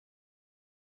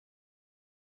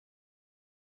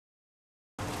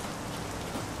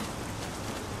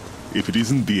If it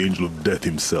isn't the angel of death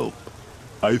himself.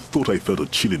 I thought I felt a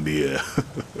chill in the air.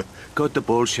 Cut the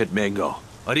bullshit, Mingo.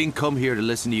 I didn't come here to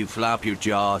listen to you flap your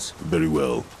jaws. Very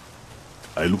well.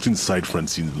 I looked inside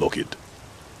Francine's locket.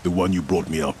 The one you brought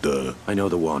me after. I know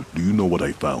the one. Do you know what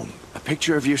I found? A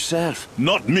picture of yourself.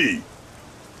 Not me!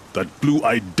 That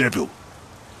blue-eyed devil.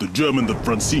 The German that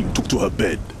Francine took to her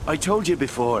bed. I told you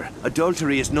before,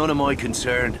 adultery is none of my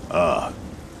concern. Ah,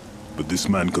 but this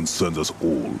man concerns us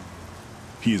all.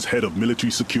 He is head of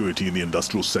military security in the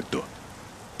industrial sector.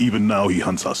 Even now he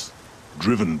hunts us,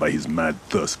 driven by his mad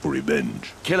thirst for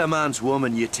revenge. Kill a man's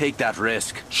woman, you take that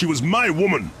risk. She was my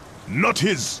woman, not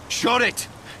his. Shut it!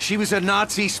 She was a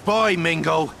Nazi spy,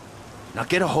 Mingo. Now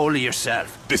get a hold of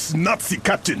yourself. This Nazi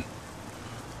captain!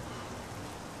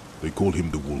 They call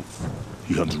him the Wolf.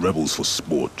 He hunts rebels for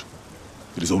sport.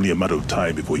 It is only a matter of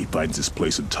time before he finds his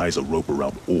place and ties a rope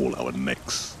around all our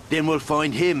necks. Then we'll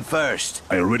find him first.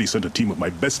 I already sent a team of my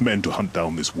best men to hunt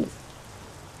down this wolf.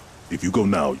 If you go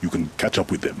now, you can catch up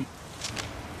with them.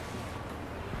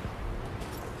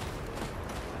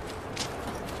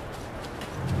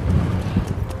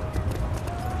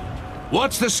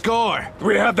 What's the score?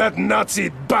 We have that Nazi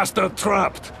bastard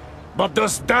trapped. But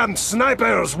those damn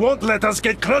snipers won't let us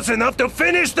get close enough to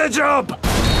finish the job!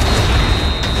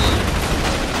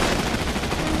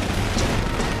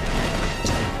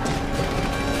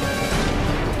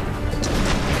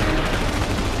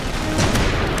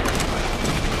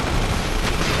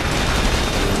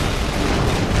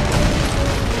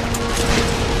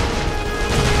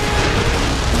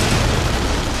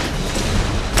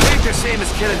 Ain't the same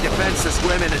as killing defenseless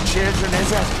women and children,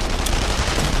 is it?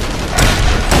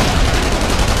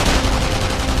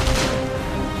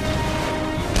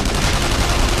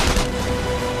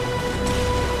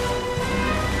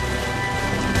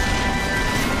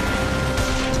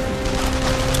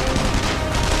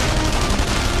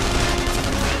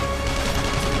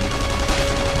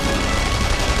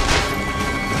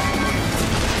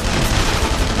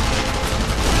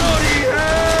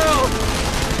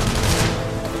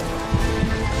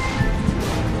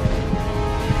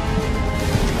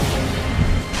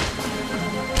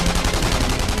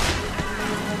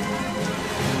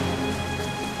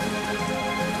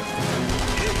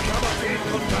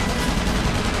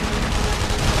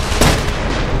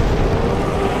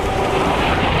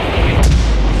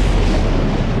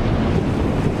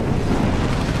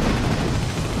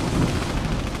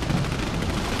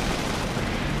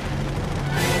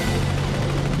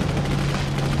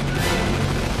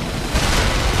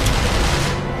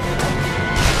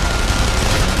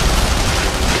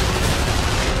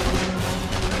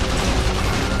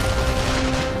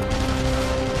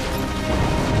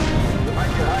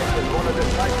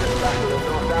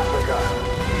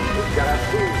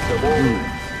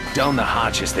 Down the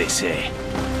hatch, as they say.